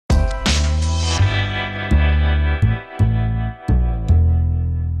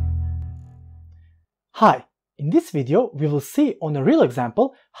Hi, in this video we will see on a real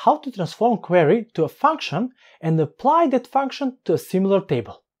example how to transform query to a function and apply that function to a similar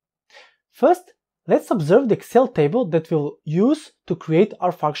table. First, let's observe the Excel table that we'll use to create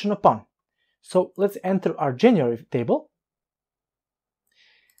our function upon. So let's enter our January table.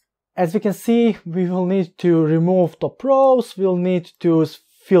 As we can see, we will need to remove top rows, we'll need to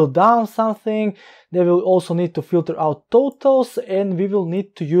fill down something, they will also need to filter out totals, and we will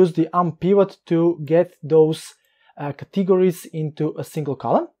need to use the unpivot to get those categories into a single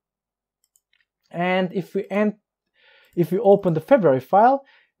column. And if we open the February file,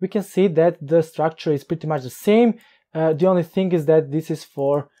 we can see that the structure is pretty much the same. The only thing is that this is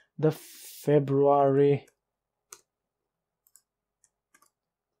for the February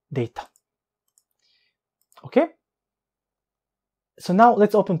data. Okay, so now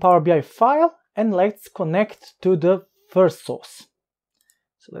let's open Power BI file and let's connect to the first source.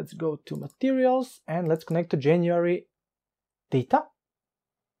 So let's go to materials and let's connect to January data.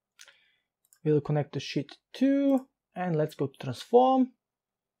 We'll connect to sheet 2 and let's go to transform.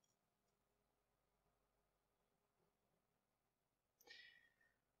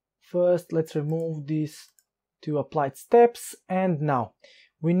 First, let's remove these two applied steps, and now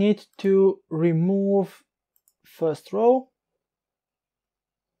we need to remove first row.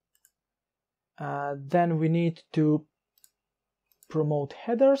 Then we need to promote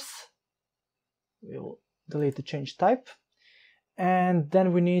headers. We'll delete the change type. And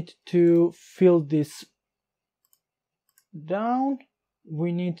then we need to fill this down.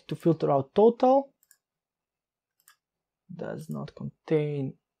 We need to filter out total. Does not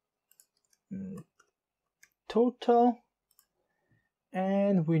contain total.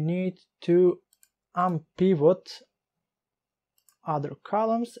 And we need to unpivot other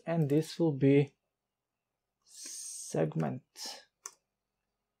columns, and this will be segment,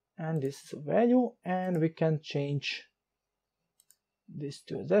 and this is a value, and we can change this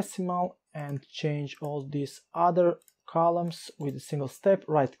to a decimal and change all these other columns with a single step.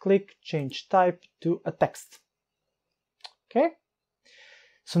 Right click, change type to a text. Okay,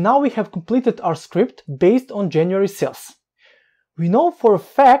 so now we have completed our script based on January sales. We know for a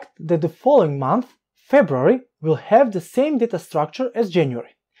fact that the following month, February, will have the same data structure as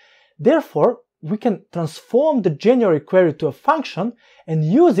January. Therefore, we can transform the January query to a function and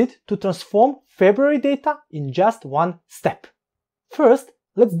use it to transform February data in just one step. First,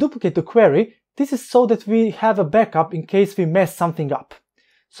 let's duplicate the query. This is so that we have a backup in case we mess something up.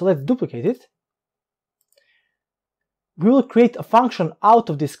 So let's duplicate it. We will create a function out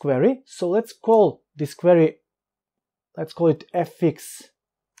of this query. So let's call this query, let's call it fx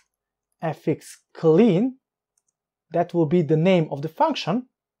clean. That will be the name of the function.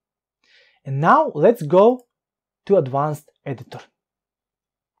 And now let's go to advanced editor.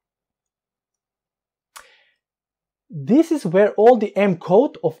 This is where all the M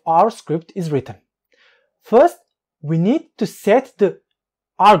code of our script is written. First, we need to set the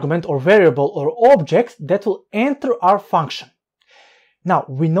argument or variable or object that will enter our function. Now,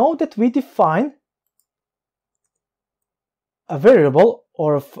 we know that we define a variable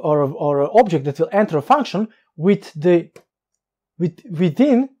or an object that will enter a function within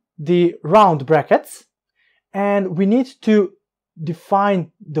the round brackets, and we need to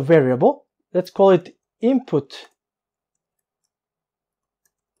define the variable. Let's call it input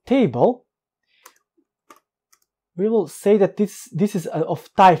table. We will say that this is of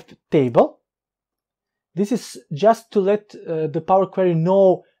type table. This is just to let the Power Query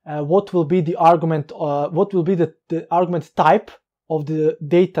know what will be the argument, what will be the argument type of the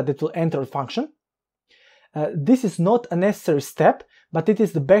data that will enter a function. This is not a necessary step, but it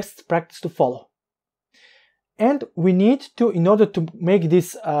is the best practice to follow. And we need to, in order to make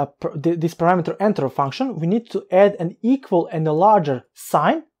this parameter enter a function, we need to add an equal and a larger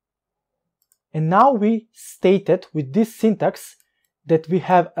sign. And now we stated with this syntax that we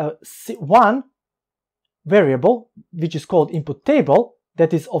have one variable, which is called input table,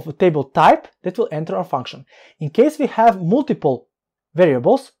 that is of a table type that will enter our function. In case we have multiple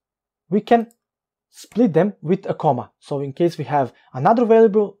variables, we can split them with a comma. So in case we have another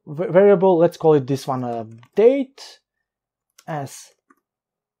variable, let's call it this one date as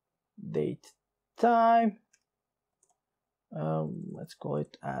date time. Let's call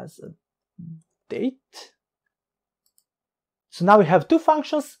it as a date. So now we have two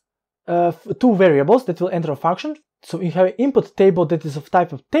functions, two variables that will enter a function. So we have an input table that is of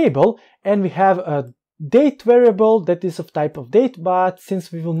type of table, and we have a date variable that is of type of date, but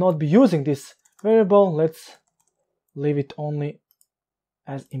since we will not be using this variable, let's leave it only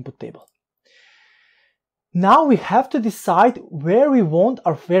as input table. Now we have to decide where we want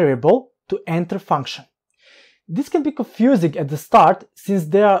our variable to enter function. This can be confusing at the start since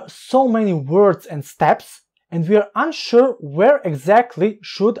there are so many words and steps and we are unsure where exactly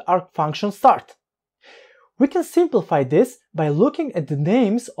should our function start. We can simplify this by looking at the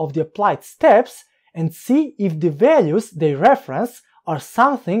names of the applied steps and see if the values they reference are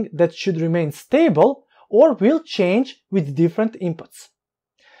something that should remain stable or will change with different inputs.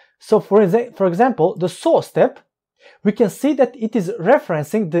 So for example, the source step, we can see that it is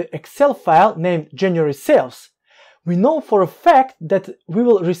referencing the Excel file named January sales. We know for a fact that we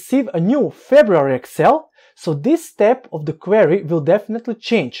will receive a new February Excel, so this step of the query will definitely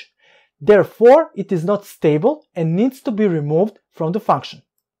change. Therefore, it is not stable and needs to be removed from the function.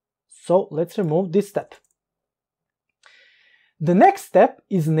 So let's remove this step. The next step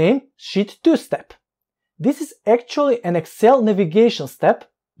is named Sheet 2 step. This is actually an Excel navigation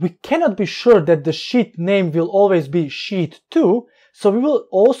step. We cannot be sure that the sheet name will always be Sheet 2, so we will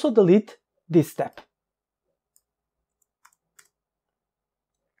also delete this step.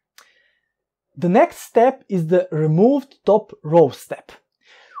 The next step is the removed top row step.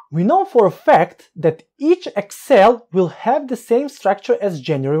 We know for a fact that each Excel will have the same structure as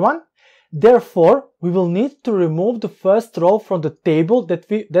January one. Therefore, we will need to remove the first row from the table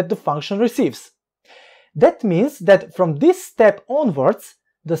that the function receives. That means that from this step onwards,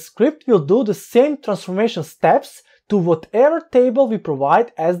 the script will do the same transformation steps to whatever table we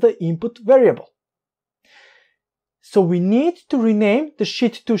provide as the input variable. So we need to rename the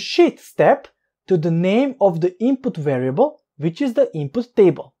Sheet 2 sheet step to the name of the input variable, which is the input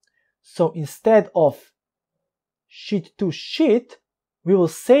table. So instead of Sheet 2 sheet, we will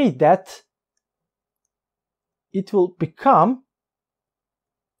say that it will become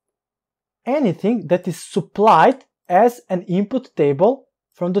anything that is supplied as an input table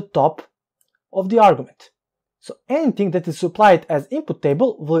from the top of the argument. So anything that is supplied as input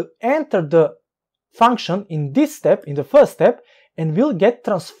table will enter the function in this step, in the first step, and will get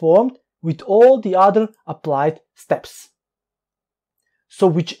transformed with all the other applied steps. So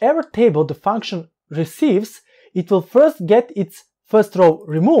whichever table the function receives, it will first get its first row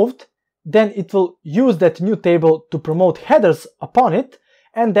removed, then it will use that new table to promote headers upon it,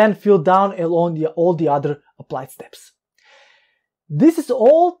 and then fill down along all the other applied steps. This is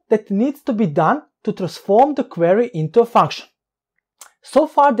all that needs to be done to transform the query into a function. So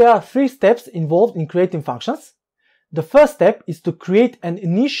far there are 3 steps involved in creating functions. The first step is to create an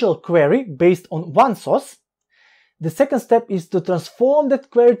initial query based on one source. The second step is to transform that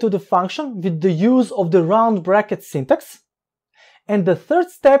query to the function with the use of the round bracket syntax. And the third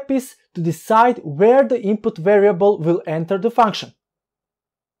step is to decide where the input variable will enter the function.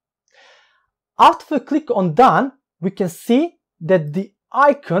 After we click on Done, we can see that the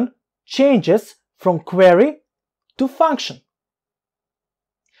icon changes from query to function.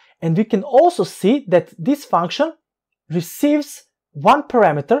 And we can also see that this function receives one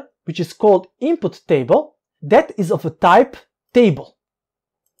parameter, which is called input table, that is of a type table.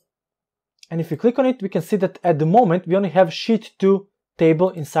 And if we click on it, we can see that at the moment we only have Sheet 2 table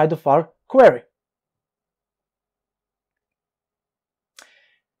inside of our query.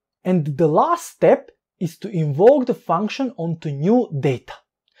 And the last step is to invoke the function onto new data.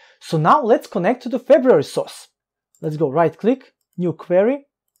 So now let's connect to the February source. Let's go right click, new query,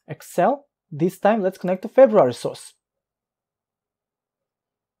 Excel. This time let's connect to February source.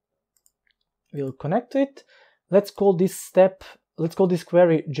 We'll connect to it. Let's call this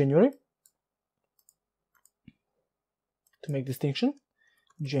query January. To make distinction,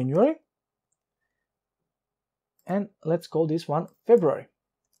 January. And let's call this one February.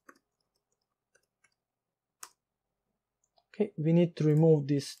 Okay, we need to remove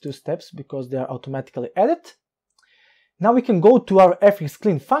these 2 steps because they are automatically added. Now we can go to our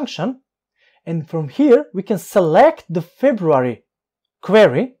fxclean function, and from here we can select the February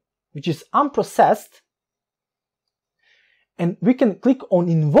query, which is unprocessed, and we can click on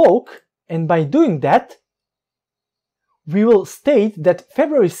invoke, and by doing that we will state that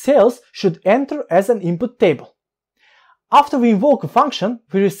February sales should enter as an input table. After we invoke a function,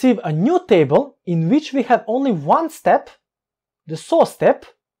 we receive a new table in which we have only one step, the source step,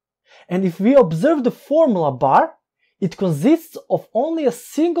 and if we observe the formula bar, it consists of only a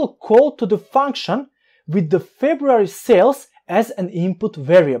single call to the function with the February sales as an input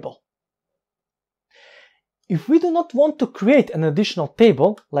variable. If we do not want to create an additional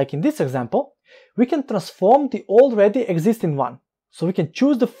table, like in this example, we can transform the already existing one. So we can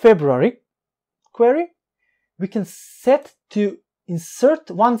choose the February query, we can set to insert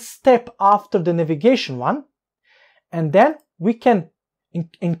one step after the navigation one, and then we can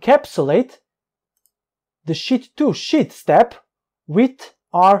encapsulate the Sheet 2 sheet step with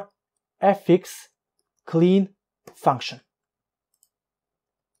our fx clean function.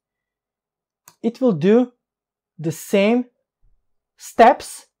 It will do the same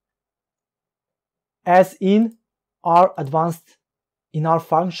steps as in our advanced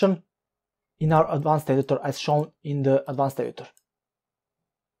editor, as shown in the advanced editor.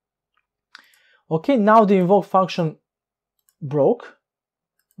 Okay, now the invoke function broke,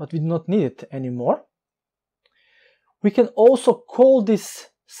 but we do not need it anymore. We can also call this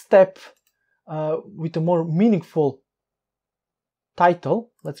step with a more meaningful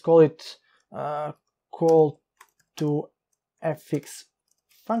title. Let's call it call to fx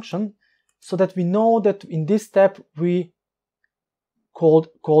function, so that we know that in this step we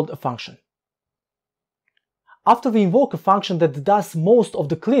called a function. After we invoke a function that does most of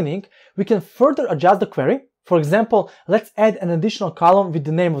the cleaning, we can further adjust the query. For example, let's add an additional column with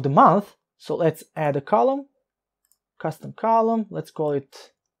the name of the month. So let's add a column, custom column, let's call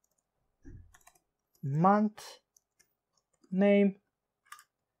it month name,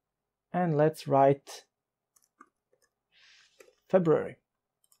 and let's write February.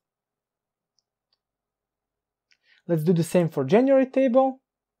 Let's do the same for January table.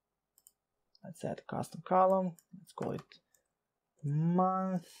 Let's add a custom column, let's call it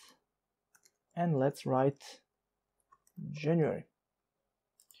month, and let's write January.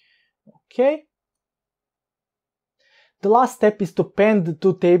 Okay. The last step is to append the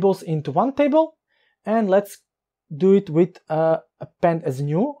two tables into one table, and let's do it with append as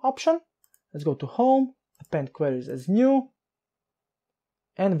new option. Let's go to home, append queries as new,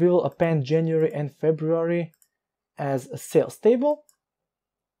 and we will append January and February as a sales table.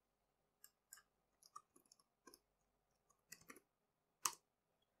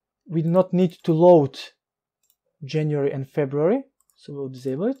 We do not need to load January and February, so we'll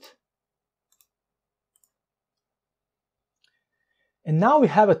disable it. And now we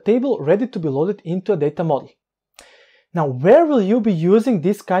have a table ready to be loaded into a data model. Now, where will you be using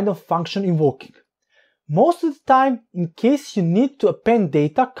this kind of function invoking? Most of the time, in case you need to append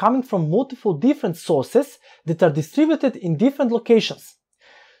data coming from multiple different sources that are distributed in different locations.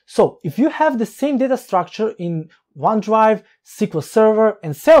 So, if you have the same data structure in OneDrive, SQL Server,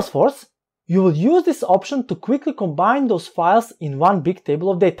 and Salesforce, you will use this option to quickly combine those files in one big table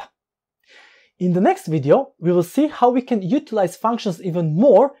of data. In the next video, we will see how we can utilize functions even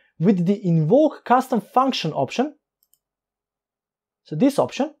more with the Invoke Custom Function option. So this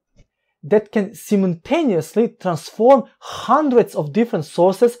option that can simultaneously transform hundreds of different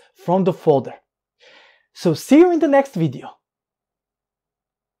sources from the folder. So see you in the next video.